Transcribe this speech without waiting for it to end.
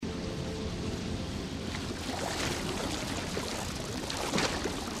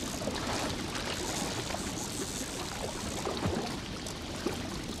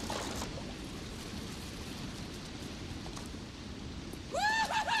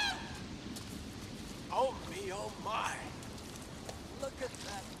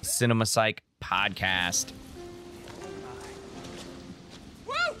Cinema Psych podcast.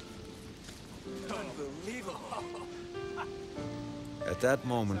 At that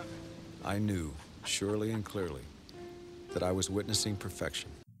moment, I knew, surely and clearly, that I was witnessing perfection.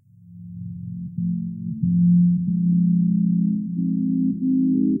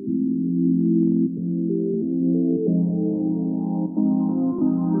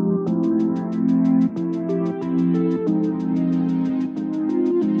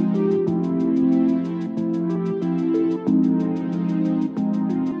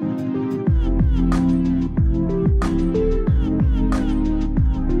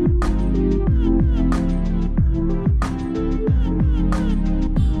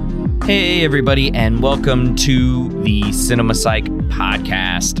 Hey, everybody, and welcome to the Cinema Psych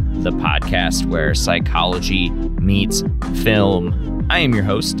podcast, the podcast where psychology meets film. I am your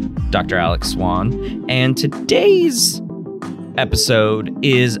host, Dr. Alex Swan, and today's episode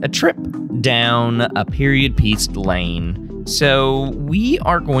is a trip down a period-pieced lane. So we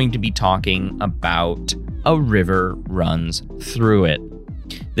are going to be talking about A River Runs Through It.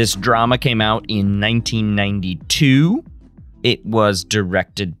 This drama came out in 1992. It was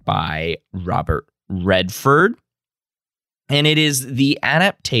directed by Robert Redford, and it is the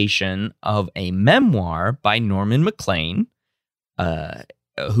adaptation of a memoir by Norman MacLean,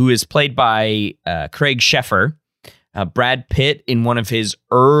 who is played by Craig Sheffer. Brad Pitt, in one of his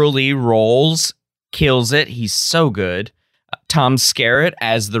early roles, kills it. He's so good. Tom Skerritt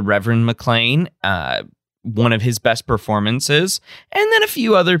as the Reverend McLean, one of his best performances, and then a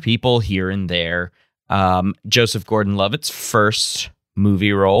few other people here and there. Joseph Gordon-Levitt's first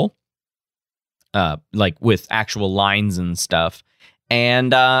movie role, like with actual lines and stuff.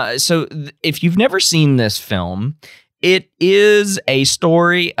 And so if you've never seen this film, it is a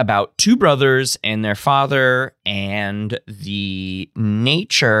story about two brothers and their father and the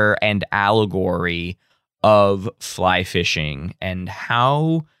nature and allegory of fly fishing and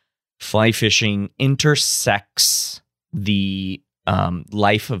how fly fishing intersects the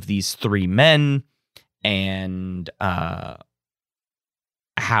life of these three men, and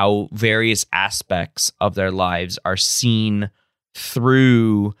how various aspects of their lives are seen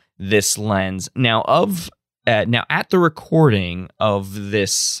through this lens. Now, at the recording of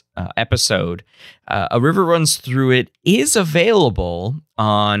this episode, A River Runs Through It is available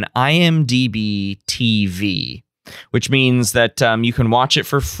on IMDb TV, which means that you can watch it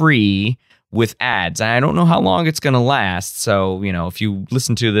for free with ads. I don't know how long it's going to last. So, you know, if you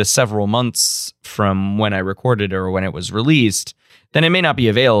listen to this several months from when I recorded or when it was released, then it may not be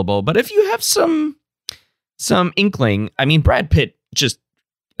available. But if you have some inkling, I mean, Brad Pitt just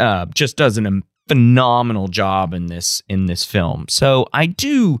does a phenomenal job in this film. So I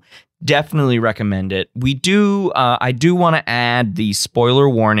do definitely recommend it. I do want to add the spoiler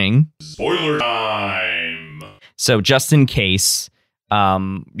warning. Spoiler time. So just in case,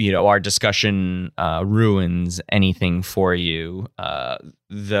 our discussion ruins anything for you,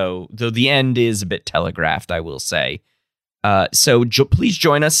 though the end is a bit telegraphed, I will say. So please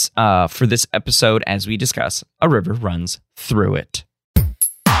join us for this episode as we discuss A River Runs Through It.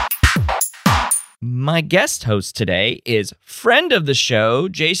 My guest host today is friend of the show,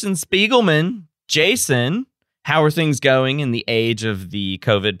 Jason Spiegelman. Jason, how are things going in the age of the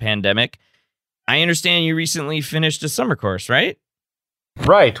COVID pandemic? I understand you recently finished a summer course, right?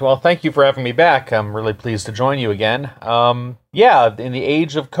 Right. Well, thank you for having me back. I'm really pleased to join you again. In the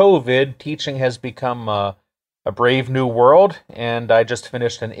age of COVID, teaching has become a brave new world, and I just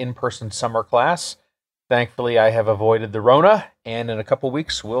finished an in-person summer class. Thankfully, I have avoided the Rona, and in a couple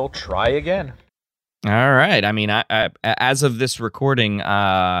weeks, we'll try again. All right. I mean, I as of this recording,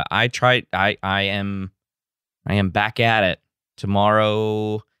 I am back at it.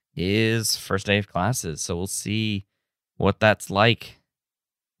 Tomorrow is first day of classes, so we'll see what that's like.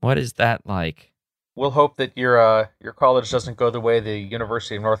 What is that like? We'll hope that your college doesn't go the way of the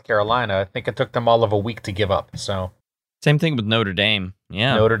University of North Carolina. I think it took them all of a week to give up. So same thing with Notre Dame.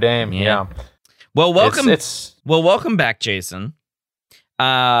 Yeah, Notre Dame. Yeah. Well, welcome back, Jason.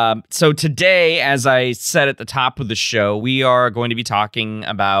 So today, as I said at the top of the show, we are going to be talking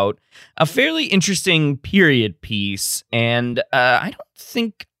about a fairly interesting period piece, and I don't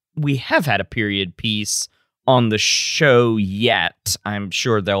think we have had a period piece on the show yet. I'm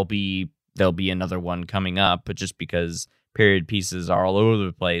sure there'll be another one coming up, but just because period pieces are all over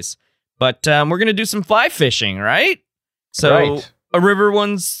the place. But we're gonna do some fly fishing, right? So right. A River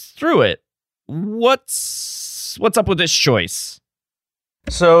Runs Through It. What's up with this choice?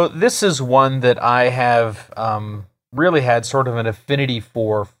 So this is one that I have really had sort of an affinity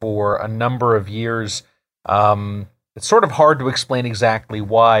for a number of years. it's sort of hard to explain exactly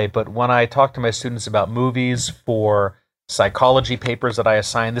why, but when I talk to my students about movies for psychology papers that I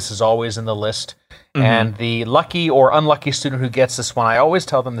assign, this is always in the list. Mm-hmm. And the lucky or unlucky student who gets this one, I always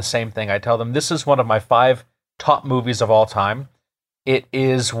tell them the same thing. I tell them this is one of my 5 top movies of all time. It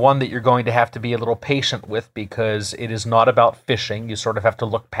is one that you're going to have to be a little patient with because it is not about fishing. You sort of have to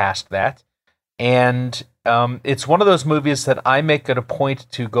look past that. And it's one of those movies that I make it a point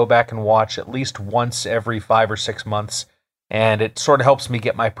to go back and watch at least once every 5 or 6 months. And it sort of helps me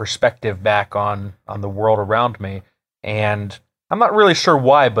get my perspective back on the world around me. And I'm not really sure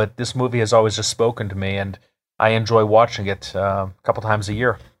why, but this movie has always just spoken to me, and I enjoy watching it a couple times a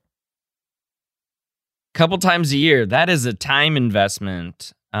year. Couple times a year. That is a time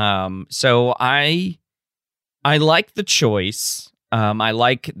investment. So I like the choice. I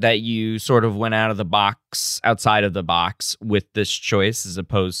like that you sort of went outside of the box with this choice, as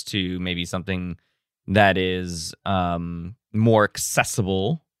opposed to maybe something that is more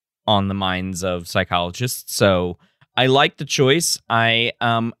accessible on the minds of psychologists. So I like the choice. I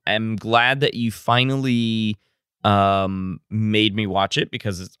am glad that you finally made me watch it,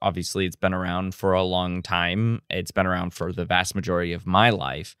 because it's been around for a long time. It's been around for the vast majority of my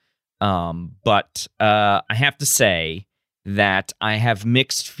life. But I have to say that I have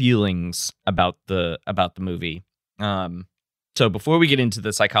mixed feelings about the movie. So before we get into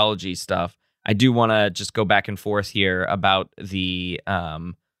the psychology stuff, I do want to just go back and forth here about the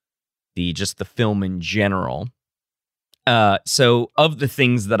film in general. So of the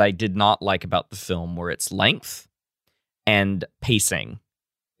things that I did not like about the film were its length and pacing.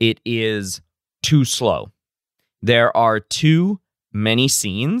 It is too slow. There are too many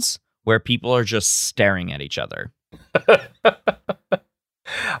scenes where people are just staring at each other.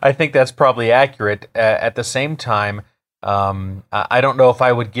 I think that's probably accurate. At the same time, I don't know if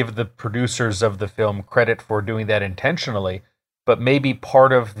I would give the producers of the film credit for doing that intentionally, but maybe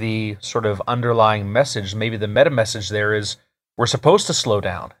part of the sort of underlying message, maybe the meta message there is we're supposed to slow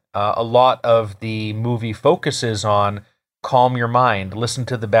down. A lot of the movie focuses on calm your mind, listen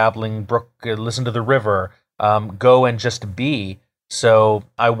to the babbling brook, listen to the river, go and just be. So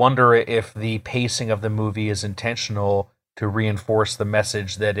I wonder if the pacing of the movie is intentional to reinforce the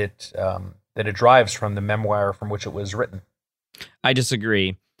message that it drives from the memoir from which it was written. I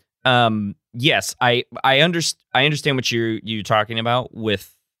disagree. Yes, I understand what you're talking about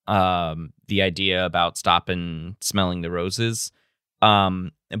with the idea about stopping smelling the roses.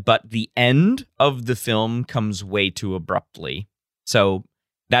 But the end of the film comes way too abruptly. So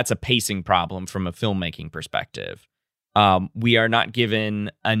that's a pacing problem from a filmmaking perspective. We are not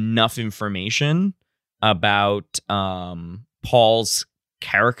given enough information about Paul's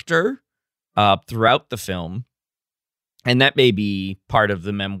character throughout the film. And that may be part of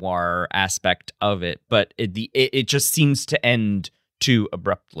the memoir aspect of it, but it just seems to end too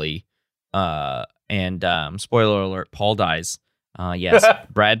abruptly. And spoiler alert: Paul dies. Yes,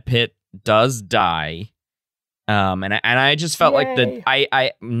 Brad Pitt does die. And I just felt like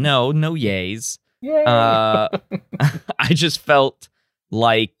no yays. Yay. I just felt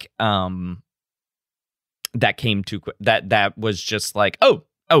like that came too quick. That was just like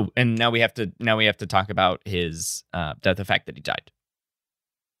and now we have to talk about his the fact that he died.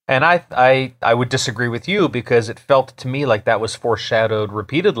 And I would disagree with you, because it felt to me like that was foreshadowed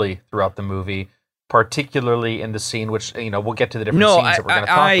repeatedly throughout the movie, particularly in the scene, which, we'll get to the different scenes that we're going to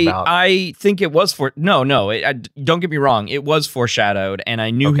talk about. I think it was don't get me wrong. It was foreshadowed, and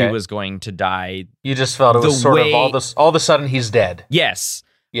I knew he was going to die. You just felt it was sort of all of a sudden he's dead. Yes.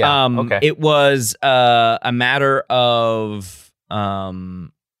 Yeah. Okay. It was a matter of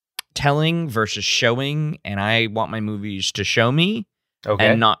telling versus showing, and I want my movies to show me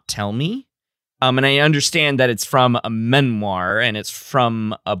and not tell me. And I understand that it's from a memoir and it's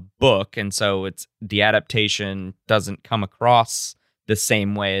from a book, and so the adaptation doesn't come across the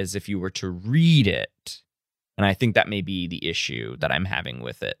same way as if you were to read it. And I think that may be the issue that I'm having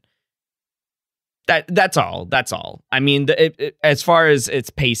with it. That's all. I mean, as far as its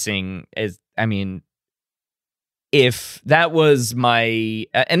pacing if that was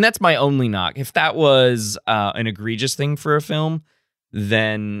and that's my only knock, if that was an egregious thing for a film,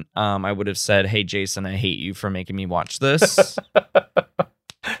 then I would have said, "Hey, Jason, I hate you for making me watch this."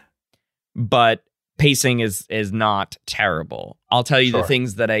 But pacing is not terrible. I'll tell you the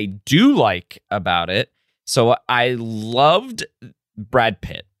things that I do like about it. So I loved Brad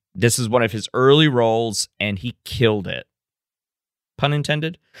Pitt. This is one of his early roles, and he killed it. Pun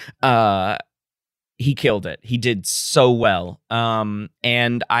intended. He killed it. He did so well.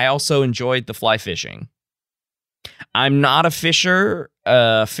 And I also enjoyed the fly fishing. I'm not a fisherman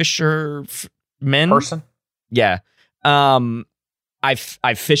person. Yeah. I've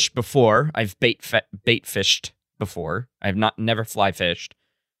fished before. I've bait fished before. I've never fly fished.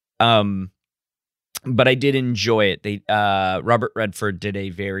 But I did enjoy it. Robert Redford did a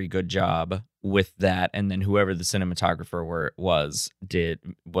very good job with that, and then whoever the cinematographer was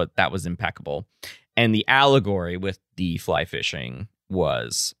impeccable. And the allegory with the fly fishing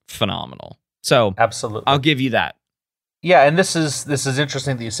was phenomenal. So absolutely, I'll give you that. Yeah, and this is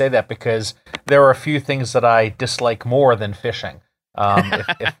interesting that you say that, because there are a few things that I dislike more than fishing.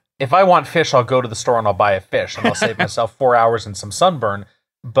 If I want fish, I'll go to the store and I'll buy a fish, and I'll save myself 4 hours and some sunburn.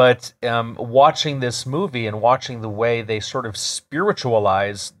 But watching this movie and watching the way they sort of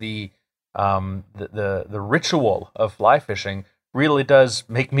spiritualize the ritual of fly fishing really does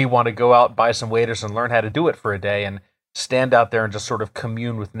make me want to go out, buy some waders, and learn how to do it for a day and stand out there and just sort of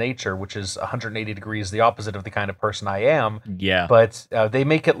commune with nature, which is 180 degrees the opposite of the kind of person I am. Yeah. But they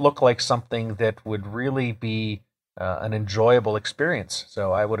make it look like something that would really be an enjoyable experience.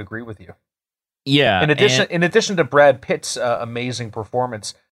 So I would agree with you. Yeah. In addition to Brad Pitt's amazing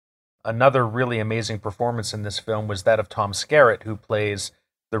performance, another really amazing performance in this film was that of Tom Skerritt, who plays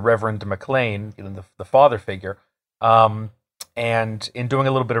the Reverend McLean, the father figure. And in doing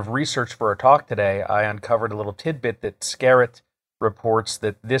a little bit of research for our talk today, I uncovered a little tidbit that Skerritt reports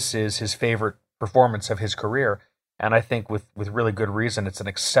that this is his favorite performance of his career. And I think with really good reason. It's an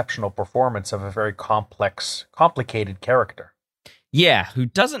exceptional performance of a very complicated character. Yeah, who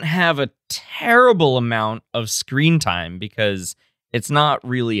doesn't have a terrible amount of screen time because it's not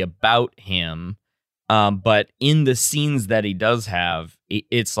really about him. But in the scenes that he does have,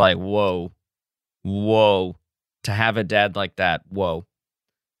 it's like, whoa, to have a dad like that, whoa.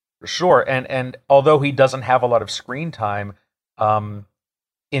 Sure, and although he doesn't have a lot of screen time,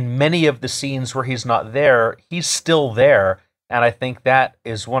 in many of the scenes where he's not there, he's still there. And I think that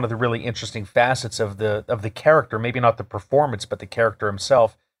is one of the really interesting facets of the character. Maybe not the performance, but the character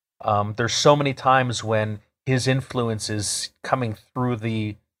himself. There's so many times when his influence is coming through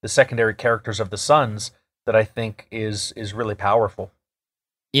the secondary characters of the sons that I think is really powerful.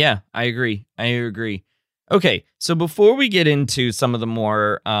 Yeah, I agree. Okay, so before we get into some of the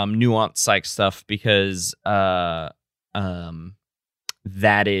more nuanced psych stuff, because that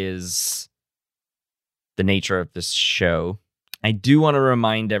is the nature of this show, I do want to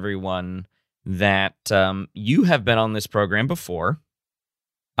remind everyone that you have been on this program before.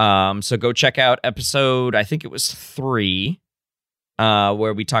 So go check out episode, I think it was 3,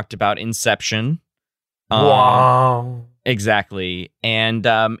 where we talked about Inception. Wow. Exactly. And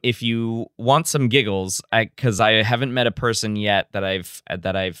if you want some giggles, because I haven't met a person yet that I've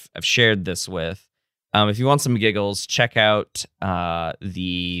shared this with. If you want some giggles, check out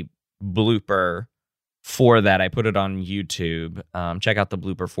the blooper for that. I put it on YouTube. Check out the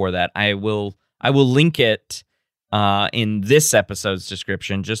blooper for that. I will link it in this episode's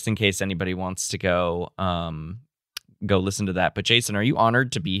description, just in case anybody wants to go listen to that. But Jason, are you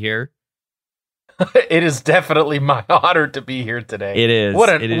honored to be here? It is definitely my honor to be here today. It is. What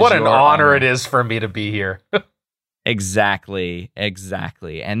an honor it is for me to be here. Exactly.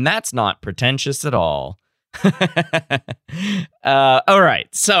 And that's not pretentious at all. All right.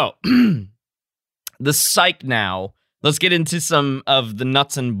 So the psych now. Let's get into some of the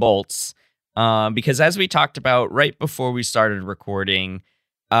nuts and bolts. Because as we talked about right before we started recording,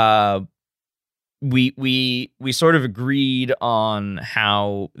 we sort of agreed on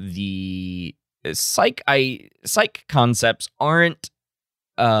how the psych concepts aren't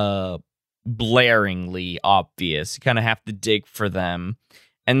blaringly obvious. You kind of have to dig for them,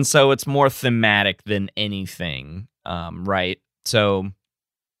 and so it's more thematic than anything, right? So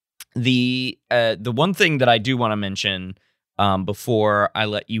the one thing that I do want to mention before I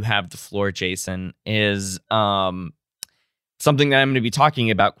let you have the floor, Jason, is something that I'm going to be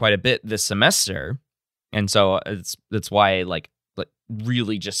talking about quite a bit this semester, and so that's why I like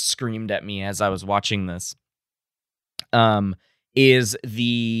really just screamed at me as I was watching this, is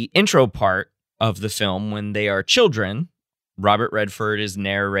the intro part of the film when they are children. Robert Redford is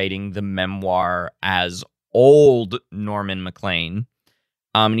narrating the memoir as old Norman McLean,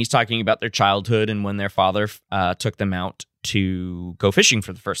 and he's talking about their childhood and when their father took them out to go fishing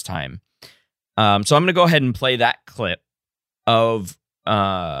for the first time. So I'm going to go ahead and play that clip of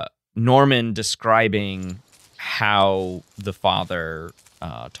Norman describing how the father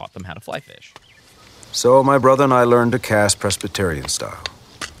taught them how to fly fish. So my brother and I learned to cast Presbyterian style,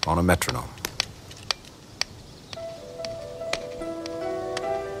 on a metronome.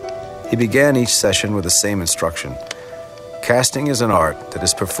 He began each session with the same instruction. Casting is an art that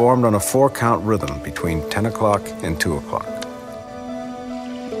is performed on a 4-count rhythm between 10 o'clock and 2 o'clock.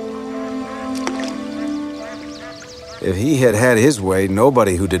 If he had had his way,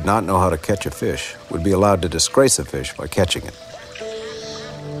 nobody who did not know how to catch a fish would be allowed to disgrace a fish by catching it.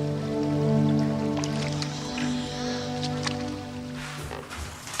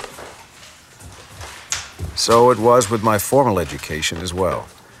 So it was with my formal education as well.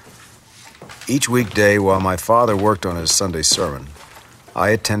 Each weekday while my father worked on his Sunday sermon, I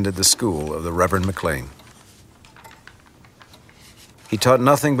attended the school of the Reverend McLean. He taught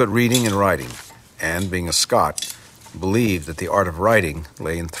nothing but reading and writing, and, being a Scot, believed that the art of writing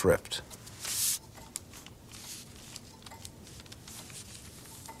lay in thrift.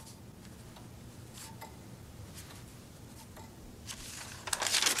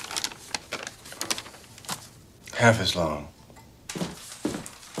 Half as long.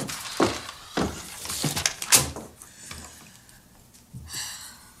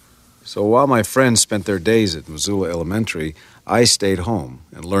 So while my friends spent their days at Missoula Elementary, I stayed home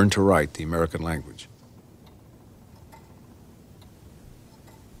and learned to write the American language.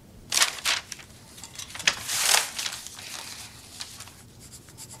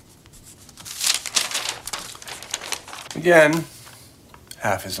 Again,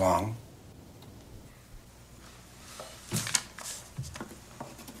 half as long.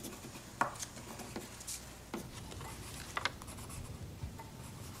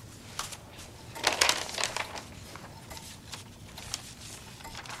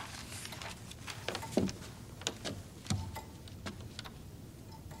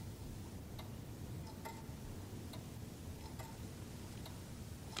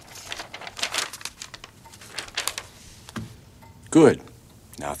 Good.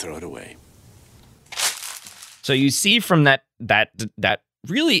 Now throw it away. So you see from that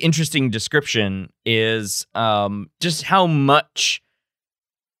really interesting description is just how much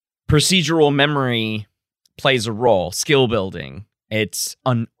procedural memory plays a role, skill building. It's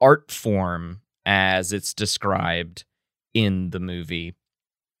an art form as it's described in the movie.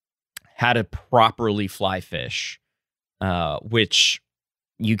 How to properly fly fish, which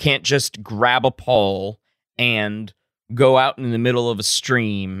you can't just grab a pole and go out in the middle of a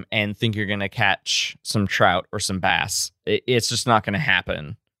stream and think you're going to catch some trout or some bass. It's just not going to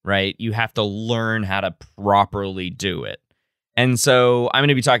happen, right? You have to learn how to properly do it. And so I'm going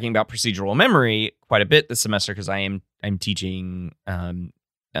to be talking about procedural memory quite a bit this semester because I'm teaching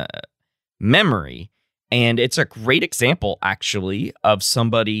memory. And it's a great example, actually, of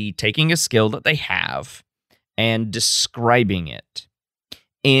somebody taking a skill that they have and describing it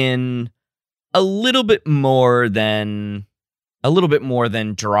in a little bit more than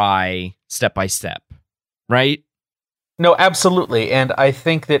dry step by step, right? No, absolutely. And I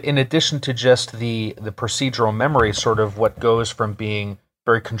think that in addition to just the procedural memory, sort of what goes from being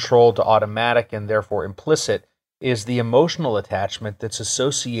very controlled to automatic and therefore implicit, is the emotional attachment that's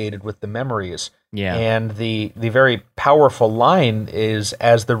associated with the memories. Yeah. And the very powerful line is,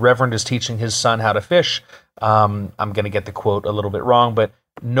 as the Reverend is teaching his son how to fish, I'm going to get the quote a little bit wrong, but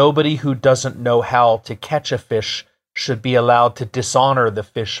nobody who doesn't know how to catch a fish should be allowed to dishonor the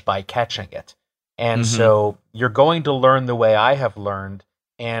fish by catching it. And so you're going to learn the way I have learned,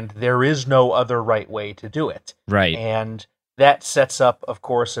 and there is no other right way to do it. Right. And that sets up, of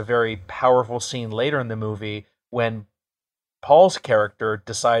course, a very powerful scene later in the movie when Paul's character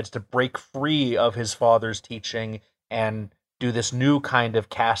decides to break free of his father's teaching and do this new kind of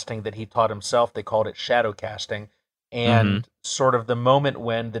casting that he taught himself. They called it shadow casting. And sort of the moment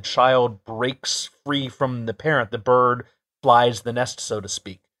when the child breaks free from the parent, the bird flies the nest, so to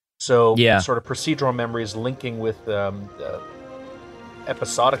speak. So sort of procedural memories linking with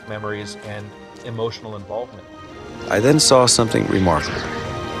episodic memories and emotional involvement. I then saw something remarkable.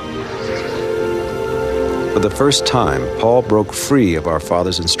 For the first time, Paul broke free of our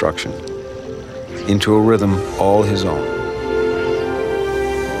Father's instruction into a rhythm all his own.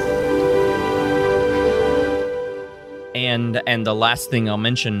 And the last thing I'll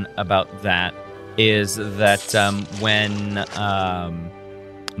mention about that is that when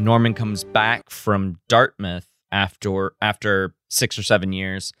Norman comes back from Dartmouth after 6 or 7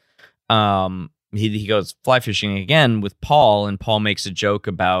 years, he goes fly fishing again with Paul, and Paul makes a joke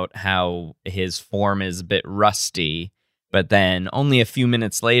about how his form is a bit rusty, but then only a few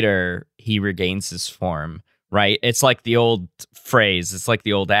minutes later he regains his form, right? It's like the old phrase, it's like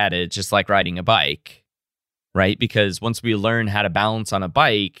the old adage, it's like riding a bike. Right? Because once we learn how to balance on a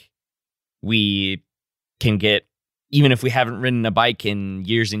bike, we can get, even if we haven't ridden a bike in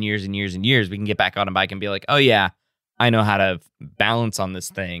years and years and years and years, we can get back on a bike and be like, oh yeah, I know how to balance on this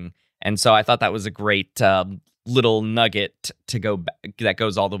thing. And so I thought that was a great little nugget to go back, that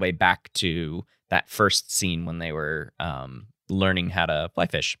goes all the way back to that first scene when they were learning how to fly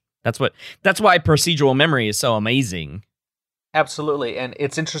fish. That's why procedural memory is so amazing. Absolutely. And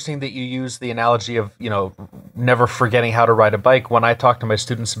it's interesting that you use the analogy of, never forgetting how to ride a bike. When I talk to my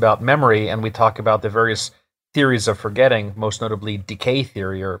students about memory and we talk about the various theories of forgetting, most notably decay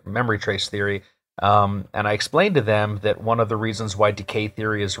theory or memory trace theory, and I explained to them that one of the reasons why decay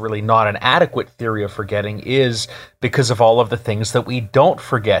theory is really not an adequate theory of forgetting is because of all of the things that we don't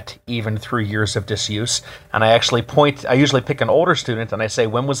forget, even through years of disuse. And I usually pick an older student and I say,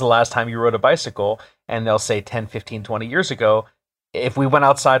 when was the last time you rode a bicycle? And they'll say 10, 15, 20 years ago. If we went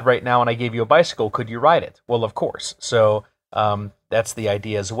outside right now and I gave you a bicycle, could you ride it? Well, of course. So that's the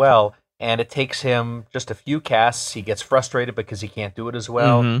idea as well. And it takes him just a few casts. He gets frustrated because he can't do it as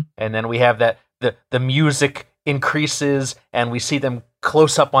well. Mm-hmm. And then we have that the music increases and we see them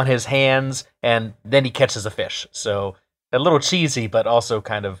close up on his hands, and then he catches a fish. So a little cheesy, but also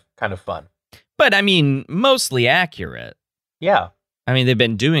kind of fun. But I mean, mostly accurate. Yeah. I mean, they've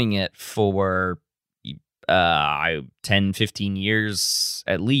been doing it for 10, 15 years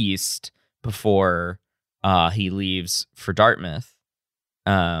at least before he leaves for Dartmouth.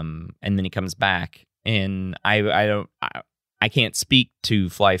 And then he comes back, and I can't speak to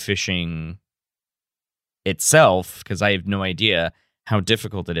fly fishing itself because I have no idea how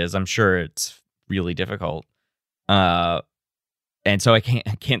difficult it is. I'm sure it's really difficult. And so I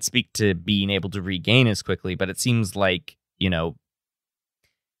can't speak to being able to regain as quickly, but it seems like, he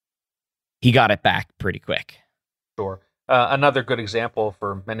got it back pretty quick. Sure. Another good example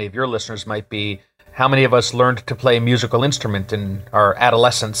for many of your listeners might be how many of us learned to play a musical instrument in our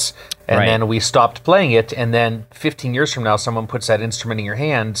adolescence, and Right. then we stopped playing it, and then 15 years from now, someone puts that instrument in your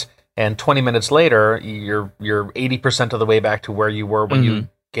hand, and 20 minutes later, you're 80% of the way back to where you were when you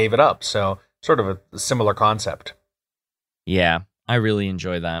gave it up. So sort of a similar concept. Yeah, I really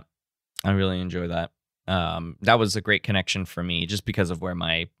enjoy that. That was a great connection for me just because of where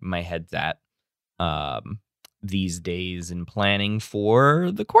my head's at these days in planning for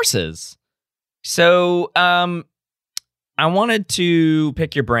the courses. So I wanted to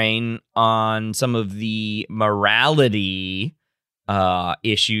pick your brain on some of the morality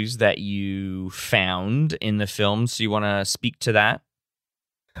issues that you found in the film. So you want to speak to that?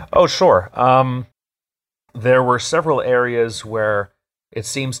 Oh, sure. There were several areas where it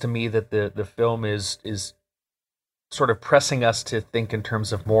seems to me that the film is sort of pressing us to think in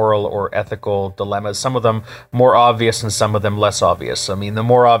terms of moral or ethical dilemmas. Some of them more obvious and some of them less obvious. I mean, the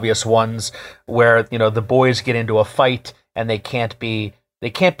more obvious ones where, the boys get into a fight and they can't be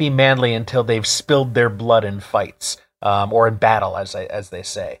manly until they've spilled their blood in fights, or in battle, as they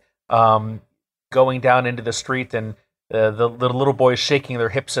say. Going down into the street and the little boys shaking their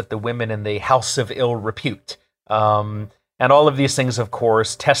hips at the women in the house of ill repute. And all of these things, of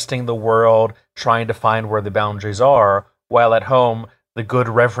course, testing the world, trying to find where the boundaries are, while at home, the good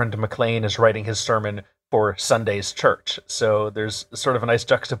Reverend McLean is writing his sermon for Sunday's church. So there's sort of a nice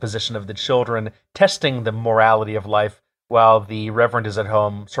juxtaposition of the children testing the morality of life, while the Reverend is at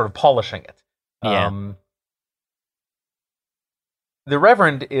home sort of polishing it. Yeah. The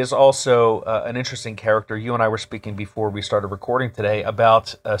Reverend is also an interesting character. You and I were speaking before we started recording today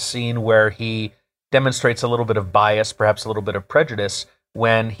about a scene where he demonstrates a little bit of bias, perhaps a little bit of prejudice,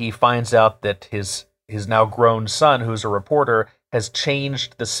 when he finds out that his now grown son, who's a reporter, has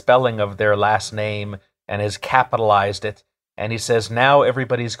changed the spelling of their last name and has capitalized it. And he says, now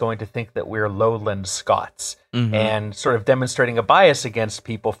everybody's going to think that we're lowland Scots, and sort of demonstrating a bias against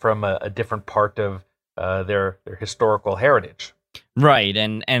people from a different part of their historical heritage. Right,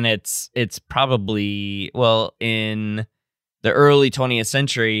 and it's probably, well, in the early 20th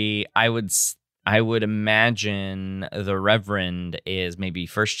century, I would imagine the Reverend is maybe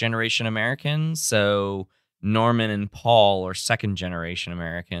first generation Americans, so Norman and Paul are second generation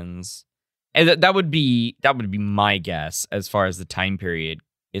Americans. And that would be my guess as far as the time period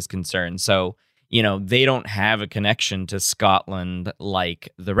is concerned. So, they don't have a connection to Scotland like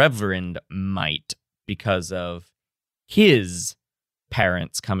the Reverend might because of his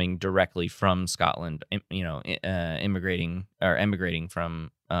parents coming directly from Scotland, emigrating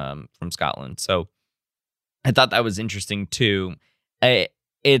from Scotland. So I thought that was interesting too.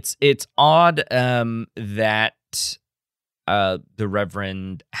 It's odd that the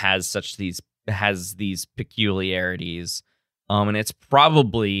Reverend has these peculiarities, and it's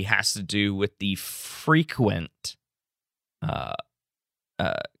probably has to do with the frequent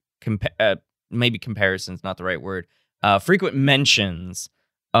maybe comparison's not the right word. Frequent mentions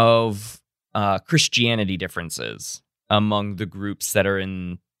of Christianity differences among the groups that are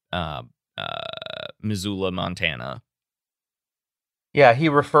in Missoula, Montana. Yeah, he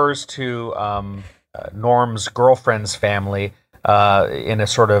refers to Norm's girlfriend's family in a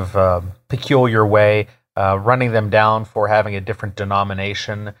sort of peculiar way, running them down for having a different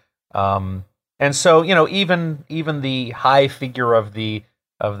denomination. And so, even the high figure of the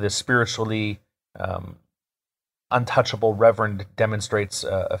spiritually untouchable Reverend demonstrates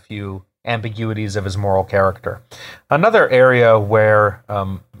a few ambiguities of his moral character. Another area where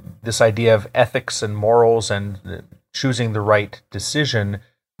this idea of ethics and morals and choosing the right decision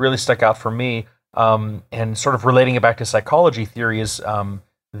really stuck out for me, and sort of relating it back to psychology theory, is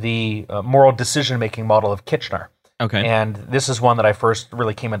the moral decision-making model of Kitchener. Okay. And this is one that I first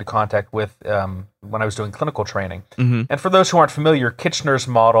really came into contact with when I was doing clinical training. Mm-hmm. And for those who aren't familiar, Kitchener's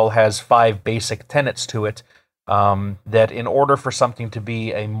model has 5 basic tenets to it, that in order for something to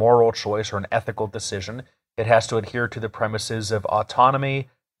be a moral choice or an ethical decision, it has to adhere to the premises of autonomy,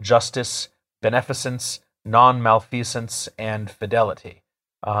 justice, beneficence, non-malfeasance, and fidelity.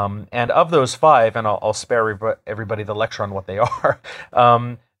 And of those 5, and I'll spare everybody the lecture on what they are,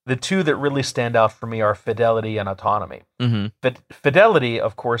 the 2 that really stand out for me are fidelity and autonomy. Mm-hmm. Fidelity,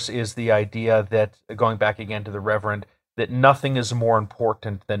 of course, is the idea that, going back again to the Reverend, that nothing is more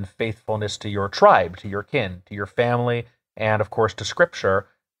important than faithfulness to your tribe, to your kin, to your family, and of course to Scripture.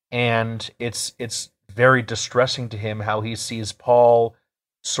 And it's very distressing to him how he sees Paul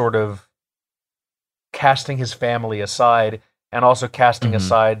sort of casting his family aside, and also casting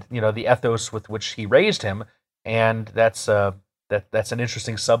aside, the ethos with which he raised him, and that's an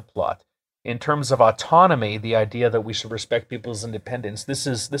interesting subplot. In terms of autonomy, the idea that we should respect people's independence, this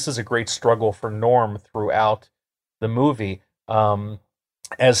is a great struggle for Norm throughout the movie.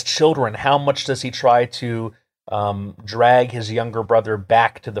 As children, how much does he try to drag his younger brother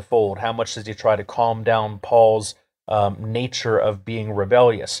back to the fold? How much does he try to calm down Paul's nature of being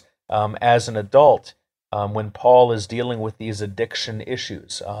rebellious? As an adult, when Paul is dealing with these addiction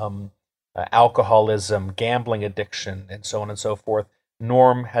issues, alcoholism, gambling addiction, and so on and so forth,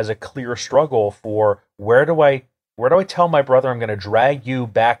 Norm has a clear struggle for where do I tell my brother I'm going to drag you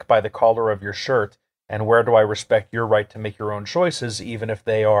back by the collar of your shirt, and where do I respect your right to make your own choices, even if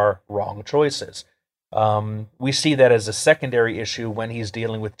they are wrong choices? We see that as a secondary issue when he's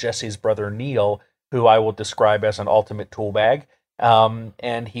dealing with Jesse's brother Neil, who I will describe as an ultimate tool bag.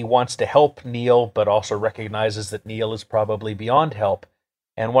 And he wants to help Neil, but also recognizes that Neil is probably beyond help.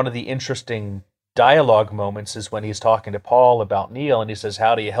 And one of the interesting dialogue moments is when he's talking to Paul about Neil, and he says,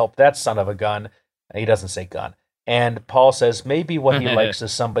 "How do you help that son of a gun?" And he doesn't say gun. And Paul says, maybe what he likes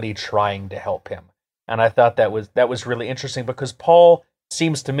is somebody trying to help him. And I thought that was really interesting, because Paul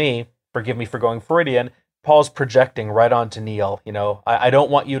seems to me, forgive me for going Freudian, Paul's projecting right onto Neil. I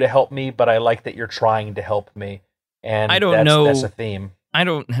don't want you to help me, but I like that you're trying to help me. And I don't know. That's a theme.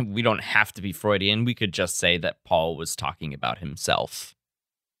 We don't have to be Freudian. We could just say that Paul was talking about himself.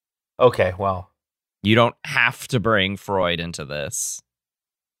 Okay, well. You don't have to bring Freud into this.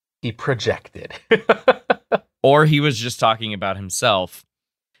 He projected. Or he was just talking about himself.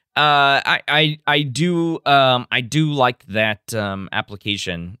 I do like that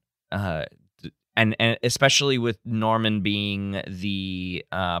application, and especially with Norman being the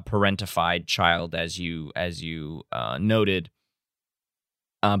parentified child, as you noted,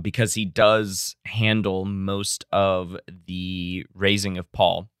 because he does handle most of the raising of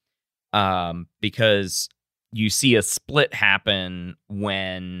Paul, because you see a split happen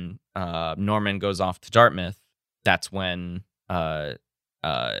when Norman goes off to Dartmouth. That's when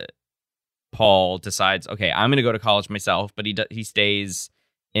Paul decides, okay, I'm going to go to college myself, but he stays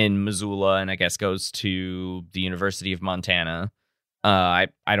in Missoula, and I guess goes to the University of Montana. I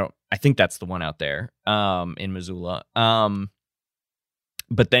think that's the one out there, in Missoula.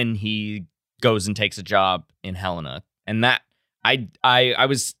 But then he goes and takes a job in Helena, and that I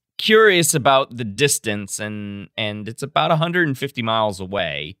was curious about the distance, and it's about 150 miles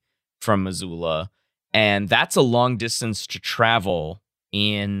away from Missoula, and that's a long distance to travel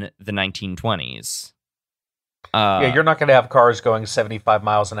in the 1920s. Yeah, you're not going to have cars going 75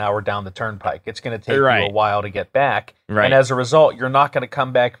 miles an hour down the turnpike. It's going to take you a while to get back. Right. And as a result, you're not going to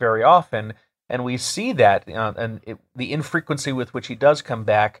come back very often. And we see that, the infrequency with which he does come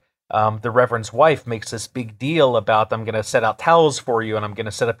back. The Reverend's wife makes this big deal about, I'm going to set out towels for you, and I'm going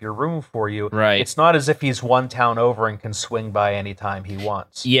to set up your room for you. Right. It's not as if he's one town over and can swing by anytime he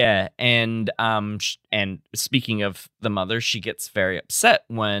wants. Yeah, and speaking of the mother, she gets very upset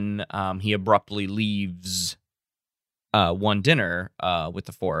when he abruptly leaves one dinner with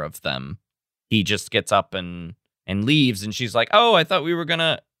the 4 of them. He just gets up and leaves, and she's like, "Oh, I thought we were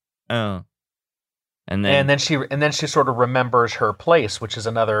gonna." Oh, and then she sort of remembers her place, which is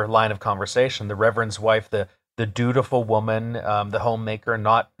another line of conversation. The Reverend's wife, the dutiful woman, the homemaker,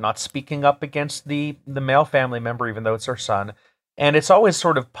 not speaking up against the male family member, even though it's her son, And it's always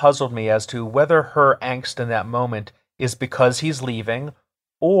sort of puzzled me as to whether her angst in that moment is because he's leaving,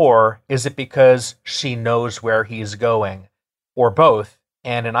 or is it because she knows where he's going, or both.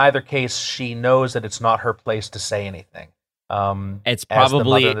 And in either case, she knows that it's not her place to say anything. It's as the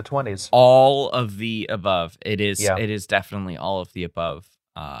probably mother in the 20s. all of the above. It is. Yeah. It is definitely all of the above.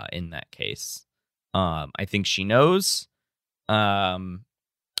 In that case, I think she knows, or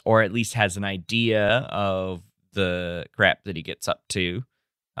at least has an idea of the crap that he gets up to.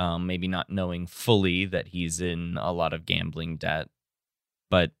 Maybe not knowing fully that he's in a lot of gambling debt,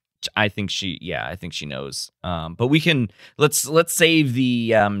 but I think she knows. But let's save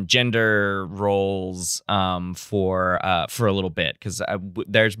the gender roles for a little bit, because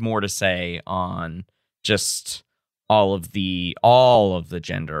there's more to say on just all of the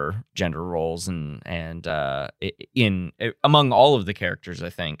gender roles and in among all of the characters, I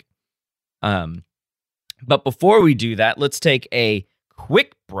think. But before we do that, let's take a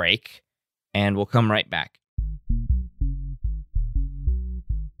quick break, and we'll come right back.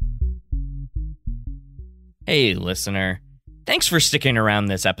 Hey, listener. Thanks for sticking around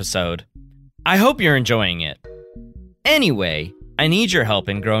this episode. I hope you're enjoying it. Anyway, I need your help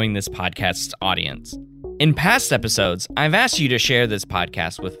in growing this podcast's audience. In past episodes, I've asked you to share this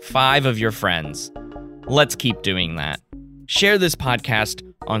podcast with 5 of your friends. Let's keep doing that. Share this podcast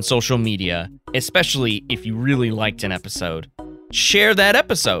on social media, especially if you really liked an episode. Share that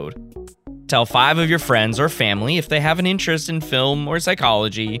episode. Tell 5 of your friends or family if they have an interest in film or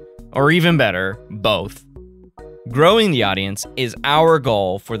psychology, or even better, both. Growing the audience is our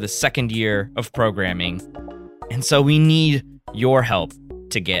goal for the second year of programming, and so we need your help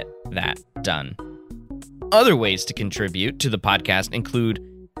to get that done. Other ways to contribute to the podcast include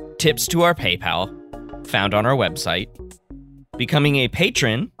tips to our PayPal, found on our website, becoming a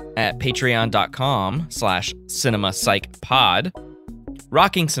patron at patreon.com/cinemapsychpod,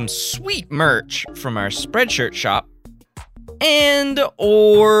 rocking some sweet merch from our Spreadshirt shop, and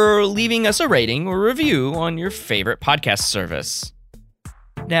or leaving us a rating or review on your favorite podcast service.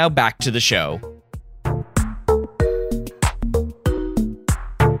 Now back to the show.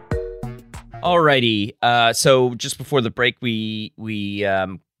 Alrighty, so just before the break,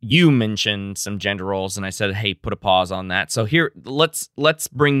 you mentioned some gender roles, and I said, hey, put a pause on that. So here, let's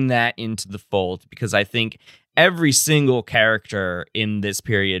bring that into the fold, because I think every single character in this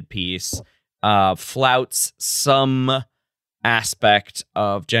period piece flouts some aspect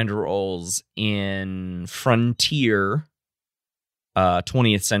of gender roles in frontier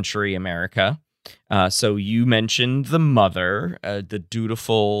 20th century America. So you mentioned the mother, the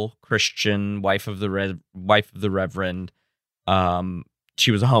dutiful Christian wife of the Reverend. She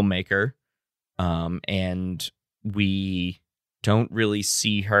was a homemaker, and we don't really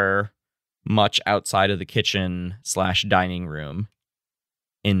see her much outside of the kitchen/dining room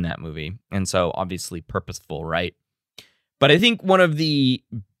in that movie, and so obviously purposeful, right? But I think one of the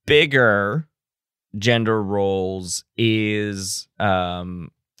bigger gender roles is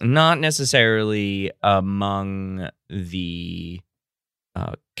not necessarily among the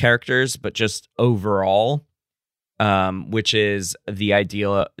characters, but just overall, which is the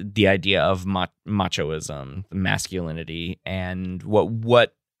idea of machoism, masculinity, and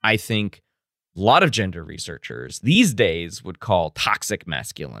what I think a lot of gender researchers these days would call toxic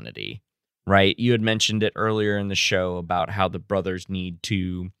masculinity. Right? You had mentioned it earlier in the show about how the brothers need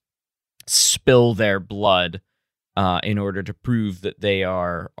to spill their blood in order to prove that they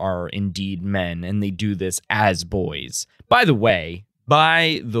are indeed men, and they do this as boys. By the way,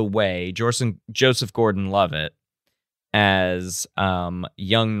 Joseph Gordon-Levitt as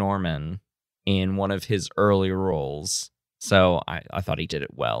young Norman in one of his early roles. So I thought he did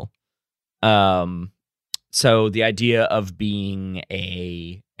it well. So the idea of being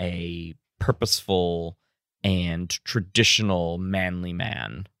a purposeful and traditional manly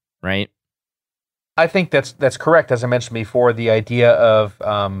man, right? I think that's correct. As I mentioned before, the idea of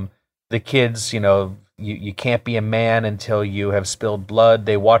the kids, you can't be a man until you have spilled blood.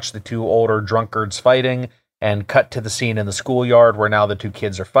 They watch the 2 older drunkards fighting and cut to the scene in the schoolyard where now the 2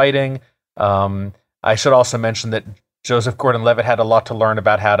 kids are fighting. I should also mention that Joseph Gordon-Levitt had a lot to learn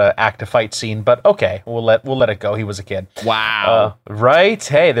about how to act a fight scene, but okay, we'll let it go. He was a kid. Wow. Right?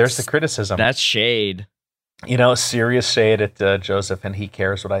 Hey, there's the criticism. That's shade. Serious shade at Joseph, and he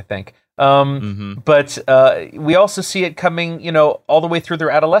cares what I think. Mm-hmm. But we also see it coming, all the way through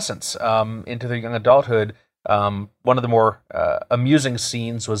their adolescence, into their young adulthood. One of the more amusing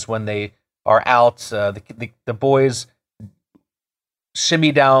scenes was when they are out, the boys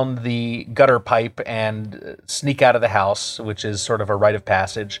shimmy down the gutter pipe and sneak out of the house, which is sort of a rite of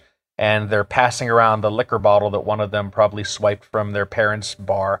passage. and they're passing around the liquor bottle that one of them probably swiped from their parents'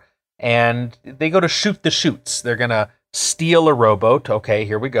 bar, and they go to shoot the chutes. They're gonna steal a rowboat. Okay,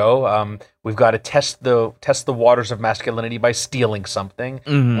 here we go. We've got to test the waters of masculinity by stealing something,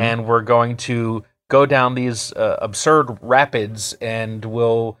 and we're going to go down these absurd rapids, and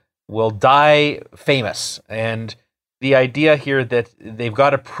we'll die famous. And the idea here that they've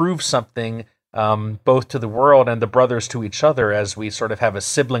got to prove something, both to the world and the brothers to each other, as we sort of have a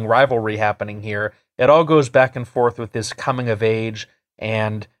sibling rivalry happening here. It all goes back and forth with this coming of age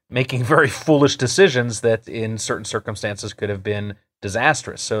and making very foolish decisions that in certain circumstances could have been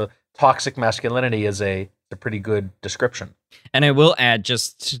disastrous. So toxic masculinity is a pretty good description. And I will add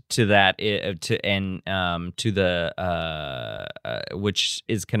just to that, which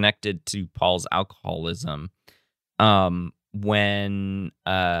is connected to Paul's alcoholism. When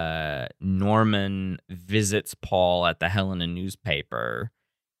Norman visits Paul at the Helena newspaper,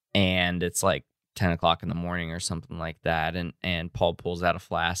 and it's like 10 o'clock in the morning or something like that, and Paul pulls out a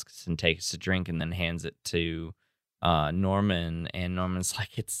flask and takes a drink and then hands it to Norman, and Norman's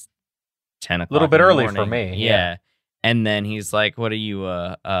like, it's 10 o'clock. A little bit early for me. Yeah. And then he's like, what are you,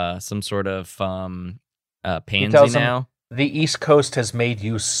 some sort of pansy now? The East Coast has made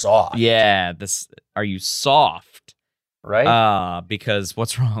you soft. Yeah, are you soft? Right? Because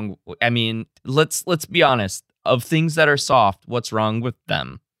what's wrong? I mean, let's be honest. Of things that are soft, what's wrong with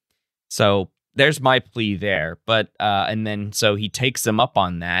them? So there's my plea there. But and then so he takes him up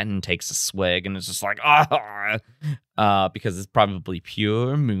on that and takes a swig, and it's just like, because it's probably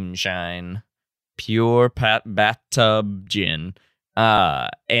pure moonshine, pure bathtub gin.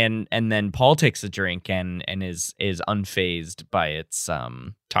 And then Paul takes a drink and is unfazed by its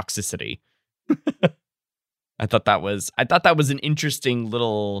toxicity. I thought that was an interesting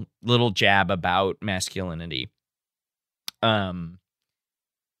little jab about masculinity.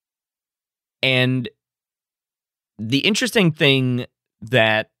 And the interesting thing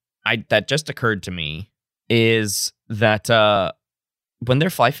that just occurred to me is that when they're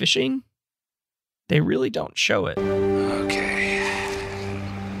fly fishing, they really don't show it. Okay.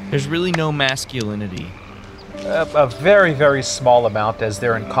 There's really no masculinity. A very, very small amount, as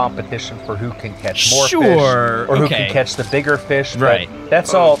they're in competition for who can catch more fish, Sure, or who can catch the bigger fish. Right. But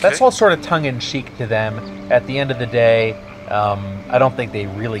that's all. That's all sort of tongue in cheek to them. At the end of the day, I don't think they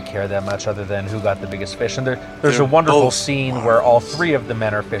really care that much, other than who got the biggest fish. And there's a wonderful scene where all three of the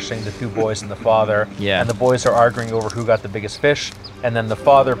men are fishing, the two boys and the father. Yeah. And the boys are arguing over who got the biggest fish. And then the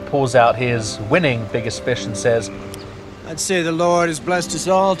father pulls out his winning biggest fish and says, I'd say the Lord has blessed us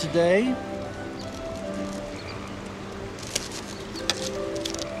all today.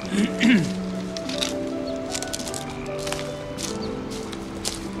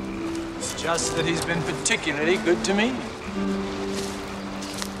 It's just that he's been particularly good to me.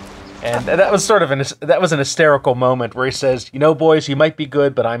 and that was sort of an hysterical moment where he says, you know, boys, you might be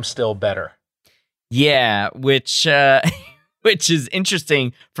good, but I'm still better. Yeah, which is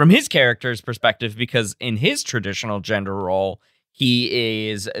interesting from his character's perspective, because in his traditional gender role, he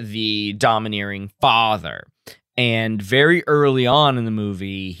is the domineering father. And very early on in the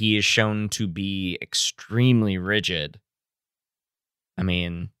movie, he is shown to be extremely rigid. I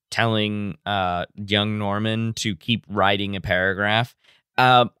mean, telling young Norman to keep writing a paragraph.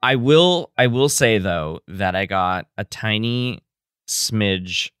 I will say, though, that I got a tiny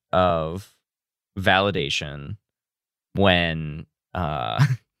smidge of validation when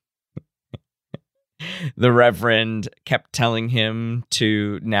the Reverend kept telling him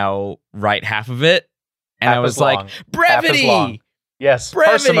to now write half of it. And I was like, brevity. Yes,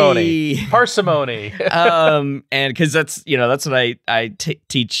 brevity. Parsimony. And because that's what I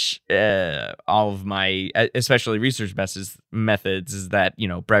teach all of my, especially research methods, is that,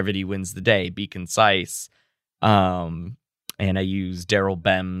 brevity wins the day. Be concise. And I use Daryl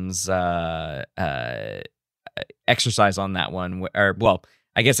Bem's exercise on that one.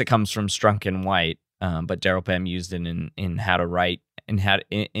 I guess it comes from Strunk and White, but Daryl Bem used it in How to Write,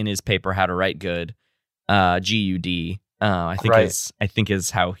 in his paper How to Write Good. GUD, I think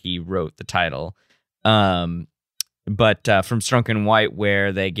is how he wrote the title. But from Strunk and White,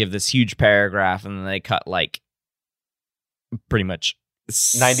 where they give this huge paragraph and then they cut like pretty much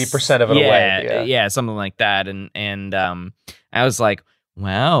 90% of it away. Yeah, something like that. And I was like,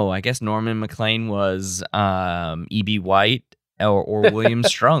 wow, I guess Norman McLean was E.B. White or William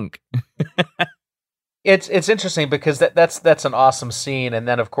Strunk. It's interesting because that's an awesome scene, and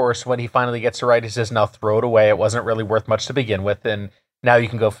then of course when he finally gets to write, he says, "Now throw it away. It wasn't really worth much to begin with, and now you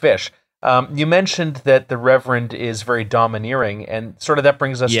can go fish." You mentioned that the Reverend is very domineering, and sort of that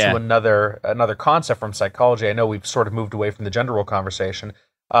brings us to another concept from psychology. I know we've sort of moved away from the gender role conversation.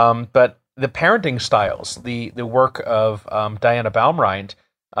 But the parenting styles, the work of Diana Baumrind,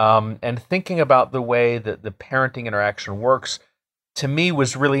 and thinking about the way that the parenting interaction works, to me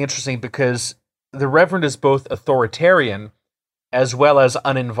was really interesting because the Reverend is both authoritarian as well as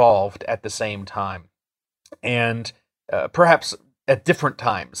uninvolved at the same time. And perhaps at different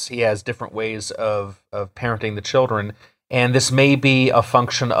times, he has different ways of parenting the children. And this may be a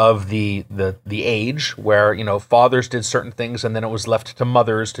function of the age, where, you know, fathers did certain things and then it was left to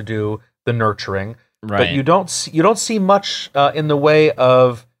mothers to do the nurturing. Right. But you don't see much in the way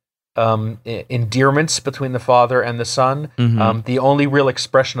of endearments between the father and the son. Mhm. The only real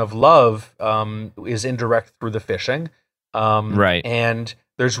expression of love is indirect through the fishing. Right. And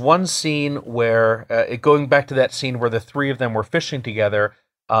there's one scene where, going back to that scene where the three of them were fishing together,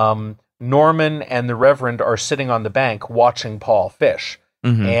 Norman and the Reverend are sitting on the bank watching Paul fish.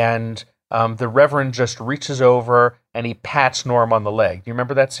 Mhm. And the Reverend just reaches over and he pats Norm on the leg. Do you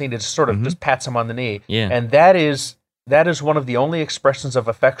remember that scene? It just sort of just pats him on the knee. Yeah. And that is one of the only expressions of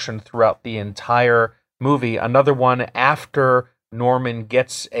affection throughout the entire movie. Another one after Norman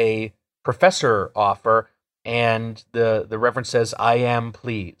gets a professor offer, and the Reverend says, "I am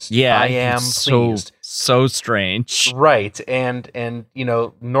pleased." Yeah, I am it's pleased. So strange. Right, and you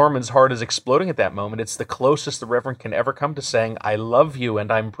know, Norman's heart is exploding at that moment. It's the closest the Reverend can ever come to saying, "I love you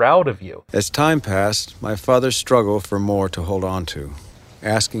and I'm proud of you." As time passed, my father struggled for more to hold on to,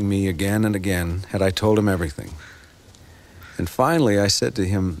 asking me again and again had I told him everything. And finally I said to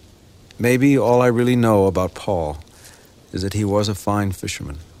him, maybe all I really know about Paul is that he was a fine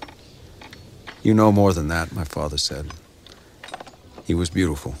fisherman. You know more than that, my father said. He was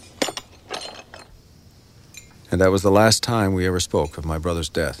beautiful. And that was the last time we ever spoke of my brother's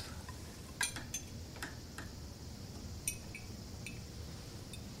death.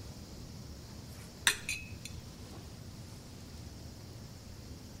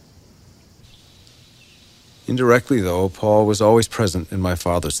 Indirectly, though, Paul was always present in my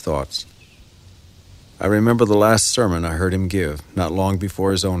father's thoughts. I remember the last sermon I heard him give, not long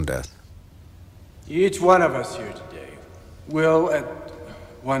before his own death. Each one of us here today will, at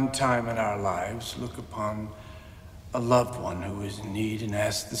one time in our lives, look upon a loved one who is in need and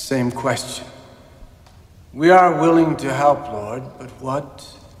ask the same question. We are willing to help, Lord, but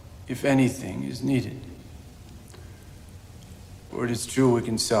what, if anything, is needed? For it is true we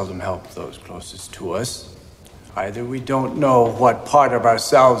can seldom help those closest to us. Either we don't know what part of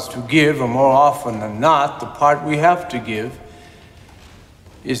ourselves to give, or more often than not, the part we have to give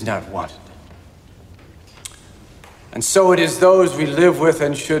is not wanted. And so it is those we live with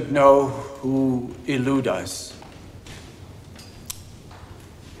and should know who elude us.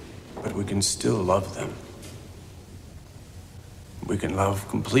 But we can still love them. We can love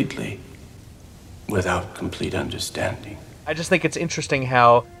completely without complete understanding. I just think it's interesting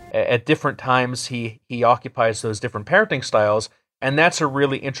how at different times he occupies those different parenting styles, and that's a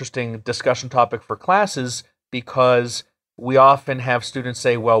really interesting discussion topic for classes, because we often have students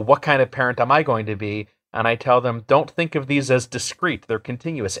say, well, what kind of parent am I going to be? And I tell them, don't think of these as discrete. They're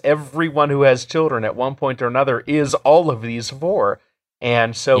continuous. Everyone who has children at one point or another is all of these four.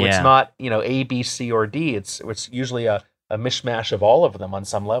 And so it's not, you know, A, B, C, or D. It's usually a mishmash of all of them on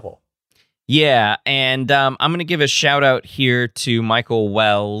some level. Yeah, and I'm going to give a shout out here to Michael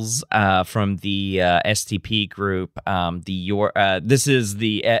Wells from the STP group. This is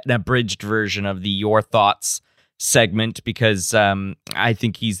an abridged version of the Your Thoughts segment, because I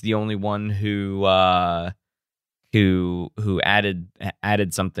think he's the only one who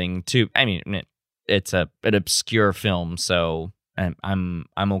added something to. I mean, it's an obscure film, so I'm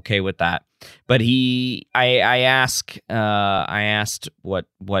okay with that. But I asked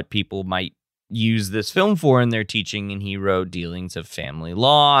what people might use this film for in their teaching, and he wrote dealings of family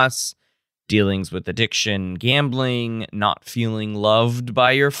loss, dealings with addiction, gambling, not feeling loved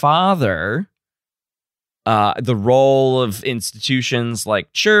by your father, the role of institutions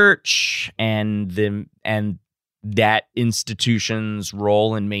like church, and that institution's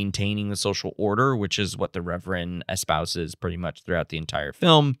role in maintaining the social order, which is what the Reverend espouses pretty much throughout the entire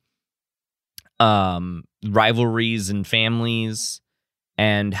film. Rivalries in families,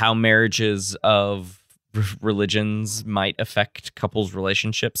 and how marriages of religions might affect couples'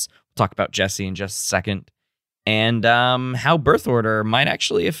 relationships. We'll talk about Jesse in just a second. And how birth order might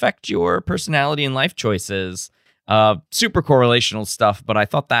actually affect your personality and life choices. Super correlational stuff, but I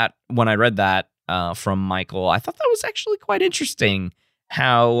thought that when I read that from Michael, I thought that was actually quite interesting.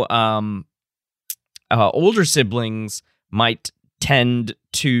 How older siblings might tend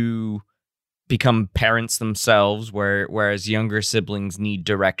to become parents themselves, whereas younger siblings need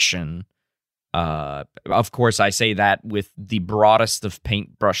direction. Of course, I say that with the broadest of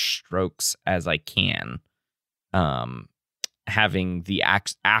paintbrush strokes as I can. Having the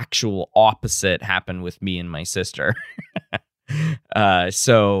actual opposite happen with me and my sister.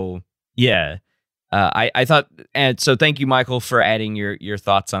 So yeah, I thought, and so thank you, Michael, for adding your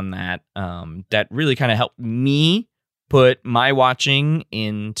thoughts on that. That really kind of helped me put my watching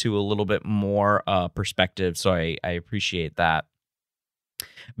into a little bit more perspective. So I appreciate that.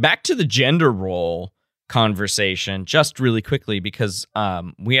 Back to the gender role conversation, just really quickly, because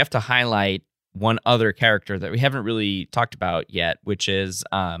we have to highlight one other character that we haven't really talked about yet, which is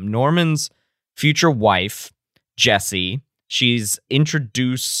Norman's future wife, Jessie. She's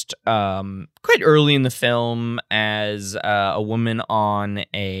introduced quite early in the film as a woman on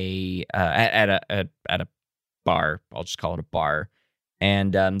at a bar. I'll just call it a bar,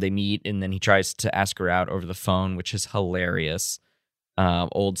 and they meet, and then he tries to ask her out over the phone, which is hilarious.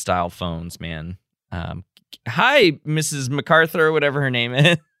 Old style phones, man. Hi, Mrs. MacArthur, or whatever her name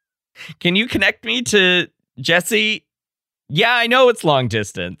is. Can you connect me to Jessie? Yeah, I know it's long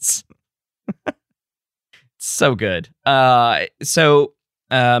distance. So good. So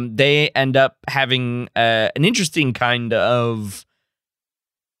they end up having an interesting kind of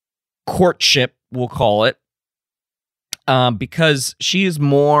courtship, we'll call it, because she is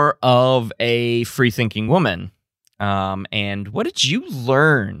more of a free-thinking woman. And what did you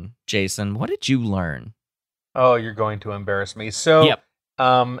learn, Jason? What did you learn? Oh, you're going to embarrass me. So, yep.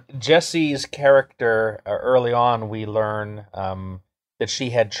 Jessie's character, early on, we learn that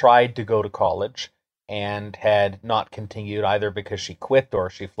she had tried to go to college and had not continued, either because she quit or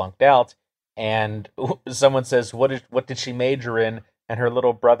she flunked out. And someone says, what did she major in? And her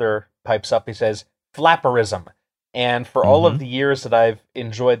little brother pipes up, he says, flapperism. And for all of the years that I've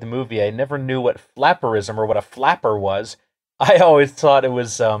enjoyed the movie, I never knew what flapperism or what a flapper was. I always thought it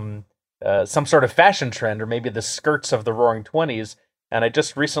was some sort of fashion trend, or maybe the skirts of the Roaring '20s. And I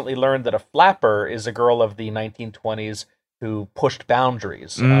just recently learned that a flapper is a girl of the 1920s who pushed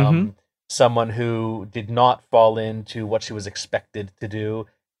boundaries. Someone who did not fall into what she was expected to do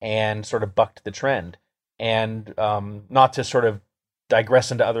and sort of bucked the trend. And not to sort of digress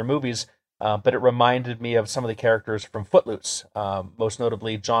into other movies, but it reminded me of some of the characters from Footloose, most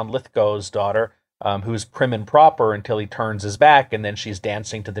notably John Lithgow's daughter, who's prim and proper until he turns his back, and then she's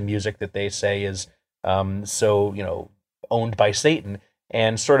dancing to the music that they say is so owned by Satan.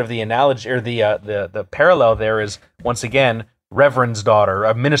 And sort of the analogy, or the parallel there is, once again, reverend's daughter,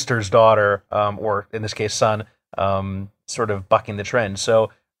 a minister's daughter, or in this case, son, sort of bucking the trend.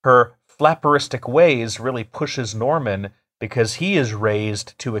 So her flapperistic ways really pushes Norman, because he is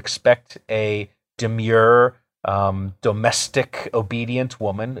raised to expect a demure, domestic, obedient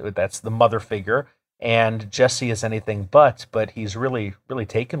woman. That's the mother figure. And Jessie is anything but he's really, really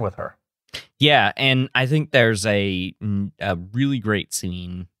taken with her. Yeah, and I think there's a really great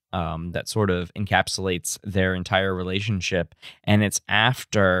scene that sort of encapsulates their entire relationship, and it's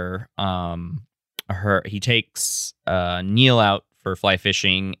after he takes Neil out for fly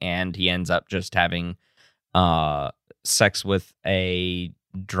fishing, and he ends up just having sex with a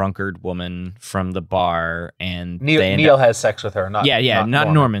drunkard woman from the bar, and Neil has sex with her, not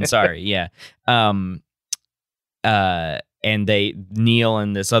Norman. Sorry, yeah. And Neil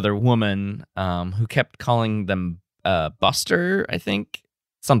and this other woman, who kept calling them Buster, I think,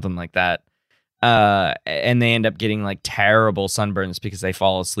 something like that. And they end up getting like terrible sunburns because they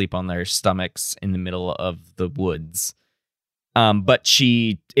fall asleep on their stomachs in the middle of the woods. But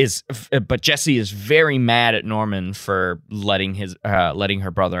Jessie is very mad at Norman for letting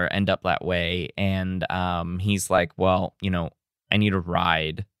her brother end up that way, and he's like, well, I need a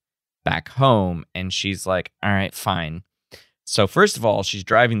ride back home, and she's like, all right, fine. So first of all, she's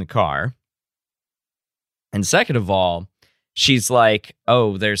driving the car, and second of all, she's like,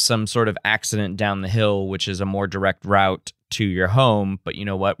 oh, there's some sort of accident down the hill, which is a more direct route to your home, but you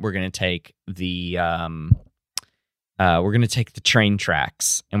know what? We're gonna take the train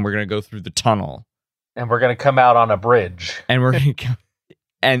tracks, and we're gonna go through the tunnel, and we're gonna come out on a bridge, and we're gonna come,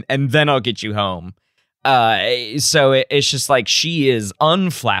 and then I'll get you home. So it's just like she is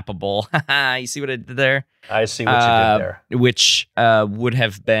unflappable. You see what I did there? I see what you did there. Which would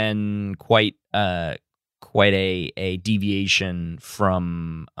have been quite a deviation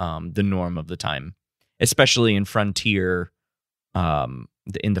from the norm of the time, especially in frontier, in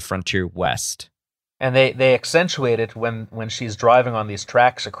the frontier West. And they accentuate it when she's driving on these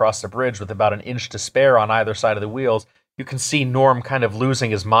tracks across the bridge with about an inch to spare on either side of the wheels. You can see Norm kind of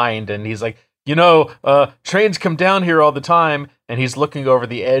losing his mind, and he's like, trains come down here all the time, and he's looking over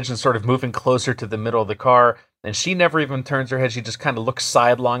the edge and sort of moving closer to the middle of the car, and she never even turns her head. She just kind of looks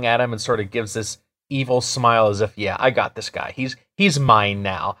sidelong at him and sort of gives this evil smile as if, yeah, I got this guy. He's mine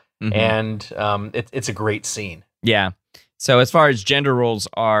now. Mhm. And it's a great scene. Yeah. So as far as gender roles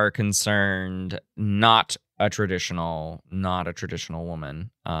are concerned, not a traditional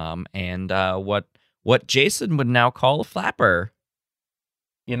woman. And what Jason would now call a flapper.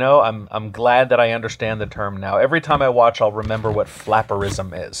 I'm glad that I understand the term now. Every time I watch, I'll remember what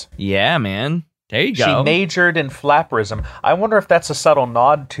flapperism is. Yeah, man. There you go. She majored in flapperism. I wonder if that's a subtle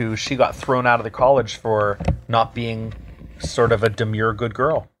nod to she got thrown out of the college for not being sort of a demure good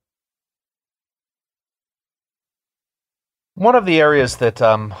girl. One of the areas that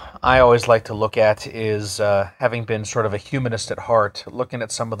I always like to look at is, having been sort of a humanist at heart, looking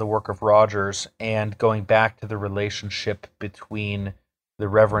at some of the work of Rogers and going back to the relationship between the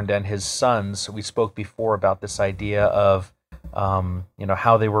Reverend and his sons. We spoke before about this idea of,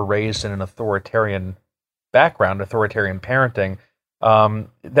 how they were raised in an authoritarian background, authoritarian parenting.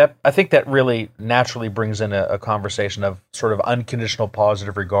 That I think that really naturally brings in a conversation of sort of unconditional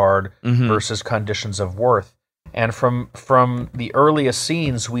positive regard versus conditions of worth. And from the earliest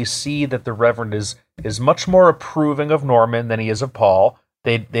scenes, we see that the Reverend is much more approving of Norman than he is of Paul.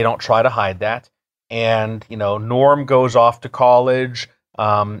 They don't try to hide that. And, Norm goes off to college,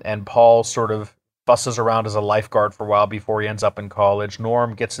 and Paul sort of fusses around as a lifeguard for a while before he ends up in college.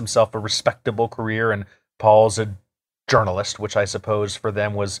 Norm gets himself a respectable career, and Paul's a journalist, which I suppose for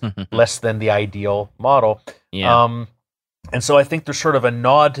them was less than the ideal model. Yeah. And so I think there's sort of a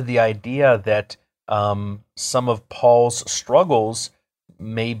nod to the idea that some of Paul's struggles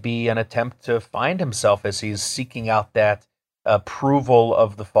may be an attempt to find himself as he's seeking out that approval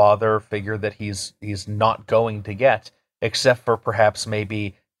of the father figure that he's not going to get, except for perhaps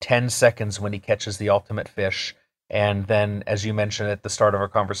maybe 10 seconds when he catches the ultimate fish. And then, as you mentioned at the start of our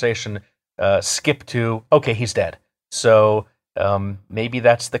conversation, skip to, okay, he's dead. So maybe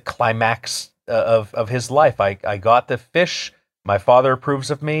that's the climax of his life. I got the fish. My father approves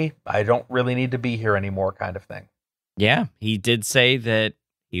of me. I don't really need to be here anymore, kind of thing. Yeah, he did say that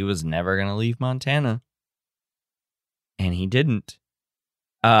he was never going to leave Montana. And he didn't.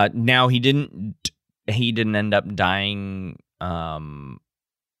 Now, he didn't end up dying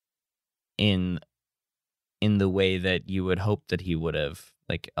in the way that you would hope that he would have,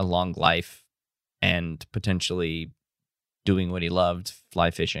 like a long life and potentially doing what he loved,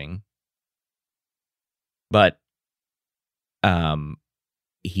 fly fishing. But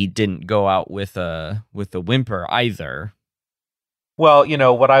he didn't go out with a whimper either. Well,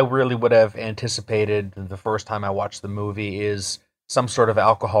 what I really would have anticipated the first time I watched the movie is some sort of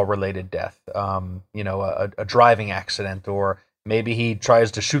alcohol-related death. A driving accident, or maybe he tries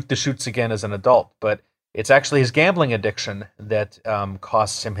to shoot the chutes again as an adult. But it's actually his gambling addiction that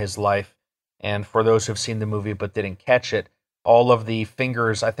costs him his life. And for those who've seen the movie but didn't catch it, all of the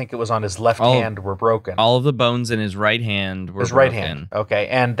fingers, I think it was on his left hand, were broken. All of the bones in his right hand were broken. Right hand, okay.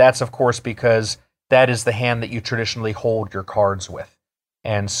 And that's, of course, because that is the hand that you traditionally hold your cards with.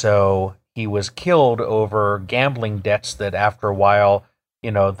 And so he was killed over gambling debts that after a while,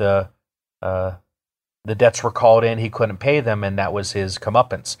 the debts were called in, he couldn't pay them, and that was his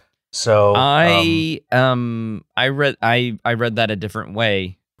comeuppance. So I read that a different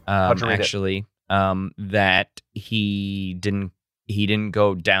way. How'd you read actually. That he didn't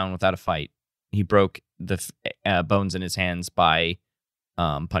go down without a fight. He broke the bones in his hands by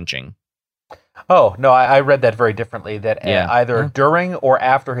punching. Oh, no, I read that very differently, that either during or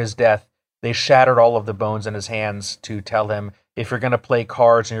after his death, they shattered all of the bones in his hands to tell him, if you're going to play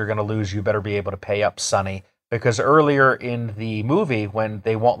cards and you're going to lose, you better be able to pay up, Sonny. Because earlier in the movie, when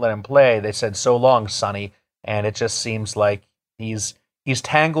they won't let him play, they said, so long, Sonny. And it just seems like he's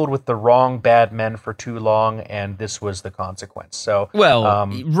tangled with the wrong bad men for too long, and this was the consequence. So,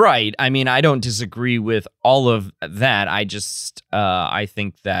 right. I mean, I don't disagree with all of that. I just, I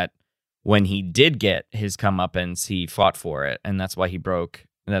think that when he did get his comeuppance, he fought for it, and that's why he broke.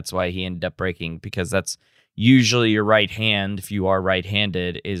 That's why he ended up breaking, because that's usually your right hand, if you are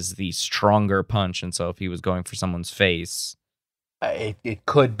right-handed, is the stronger punch, and so if he was going for someone's face... It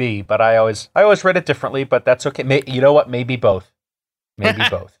could be, but I always read it differently, but that's okay. You know what? Maybe both. Maybe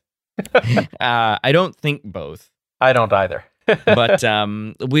both. I don't think both. I don't either. But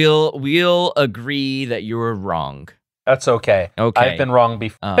we'll agree that you were wrong. That's okay. Okay. I've been wrong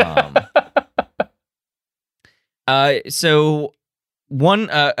before. So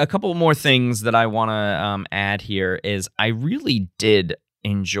a couple more things that I want to add here is I really did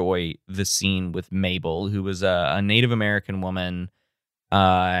enjoy the scene with Mabel, who was a Native American woman,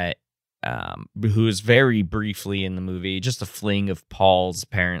 who is very briefly in the movie, just a fling of Paul's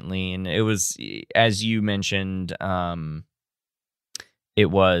apparently, and it was, as you mentioned, it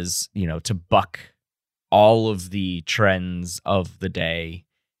was, to buck all of the trends of the day,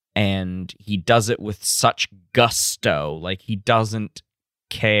 and he does it with such gusto, like he doesn't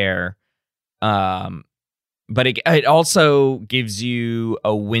care. But it also gives you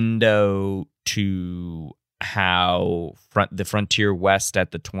a window to how the frontier West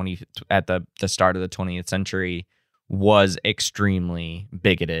at the start of the 20th century was extremely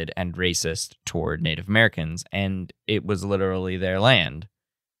bigoted and racist toward Native Americans, and it was literally their land.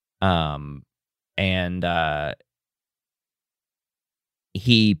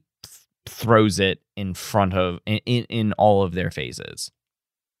 He throws it in front of in all of their faces.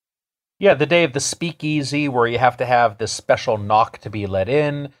 Yeah, the day of the speakeasy where you have to have this special knock to be let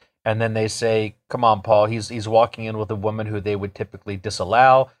in, and then they say, "Come on, Paul." He's walking in with a woman who they would typically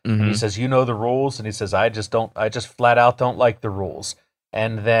disallow, and he says, "You know the rules," and he says, I just flat out don't like the rules."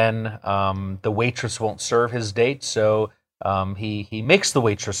 And then the waitress won't serve his date, so he makes the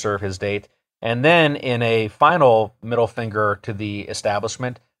waitress serve his date, and then in a final middle finger to the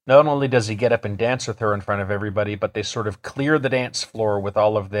establishment, not only does he get up and dance with her in front of everybody, but they sort of clear the dance floor with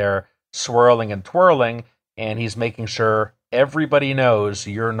all of their swirling and twirling, and he's making sure everybody knows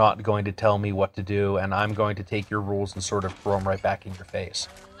you're not going to tell me what to do, and I'm going to take your rules and sort of throw them right back in your face.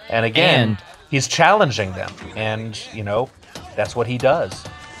 And again, he's challenging them, and, that's what he does.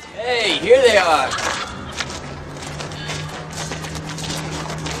 Hey, here they are.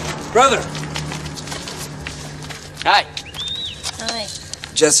 Brother. Hi. Hi.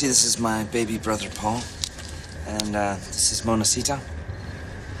 Jesse, this is my baby brother, Paul. And this is Monacita.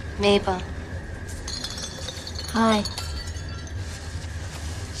 Mabel. Hi.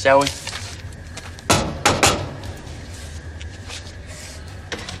 Shall we?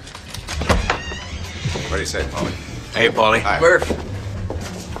 What do you say, Paulie? Hey, Paulie. Hi. Murph.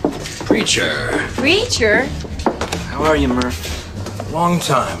 Preacher. Preacher? How are you, Murph? Long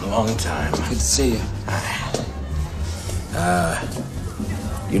time. Good to see you.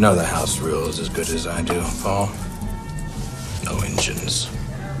 You know the house rules as good as I do, Paul. No engines.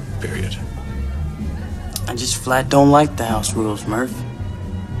 Period. I just flat don't like the house rules, Murph.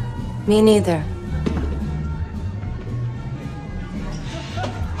 Me neither.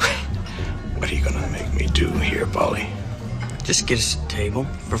 What are you gonna make me do here, Paulie? Just get us a table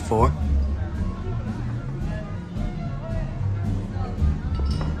for 4.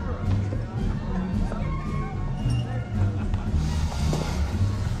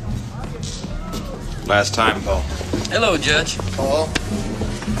 Last time, Paul. Hello, Judge. Paul.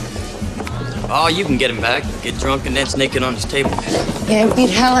 Oh, you can get him back. Get drunk and dance naked on his table. Yeah, beat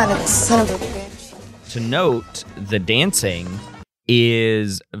hell out of this son of a bitch. To note, the dancing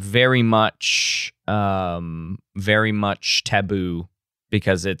is very much taboo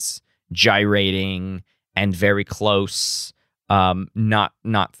because it's gyrating and very close. Not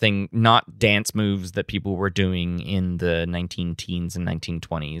dance moves that people were doing in the 19-teens and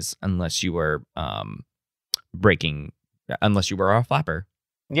 1920s, unless you were unless you were a flapper.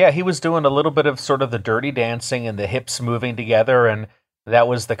 Yeah, he was doing a little bit of sort of the dirty dancing and the hips moving together, and that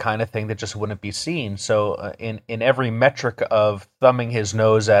was the kind of thing that just wouldn't be seen. So in every metric of thumbing his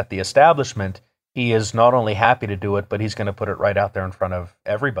nose at the establishment, he is not only happy to do it, but he's going to put it right out there in front of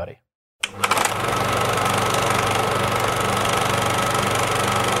everybody.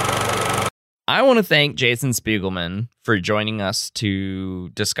 I want to thank Jason Spiegelman for joining us to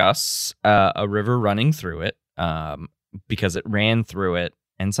discuss A River Running Through It, because it ran through it,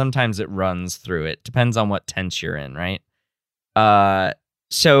 and sometimes it runs through it. Depends on what tense you're in, right?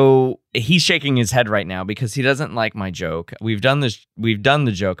 So he's shaking his head right now because he doesn't like my joke. We've done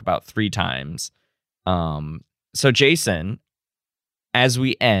the joke about 3 times. So Jason, as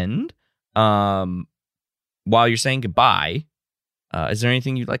we end, while you're saying goodbye, is there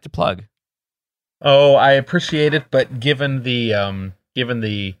anything you'd like to plug? Oh, I appreciate it, but given the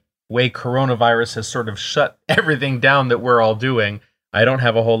way coronavirus has sort of shut everything down that we're all doing, I don't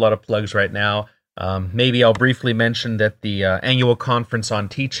have a whole lot of plugs right now. Maybe I'll briefly mention that the annual conference on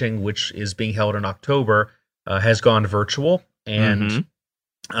teaching, which is being held in October, has gone virtual, and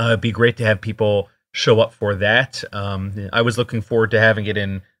it'd be great to have people show up for that. I was looking forward to having it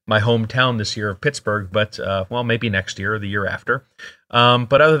in my hometown this year of Pittsburgh, but maybe next year or the year after.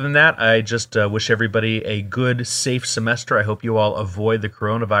 But other than that, I just wish everybody a good, safe semester. I hope you all avoid the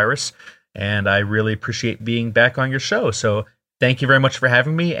coronavirus, and I really appreciate being back on your show. So thank you very much for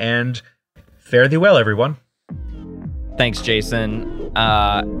having me, and fare thee well, everyone. Thanks, Jason.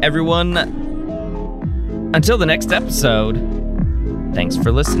 Everyone, until the next episode, thanks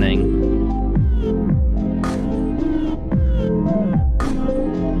for listening.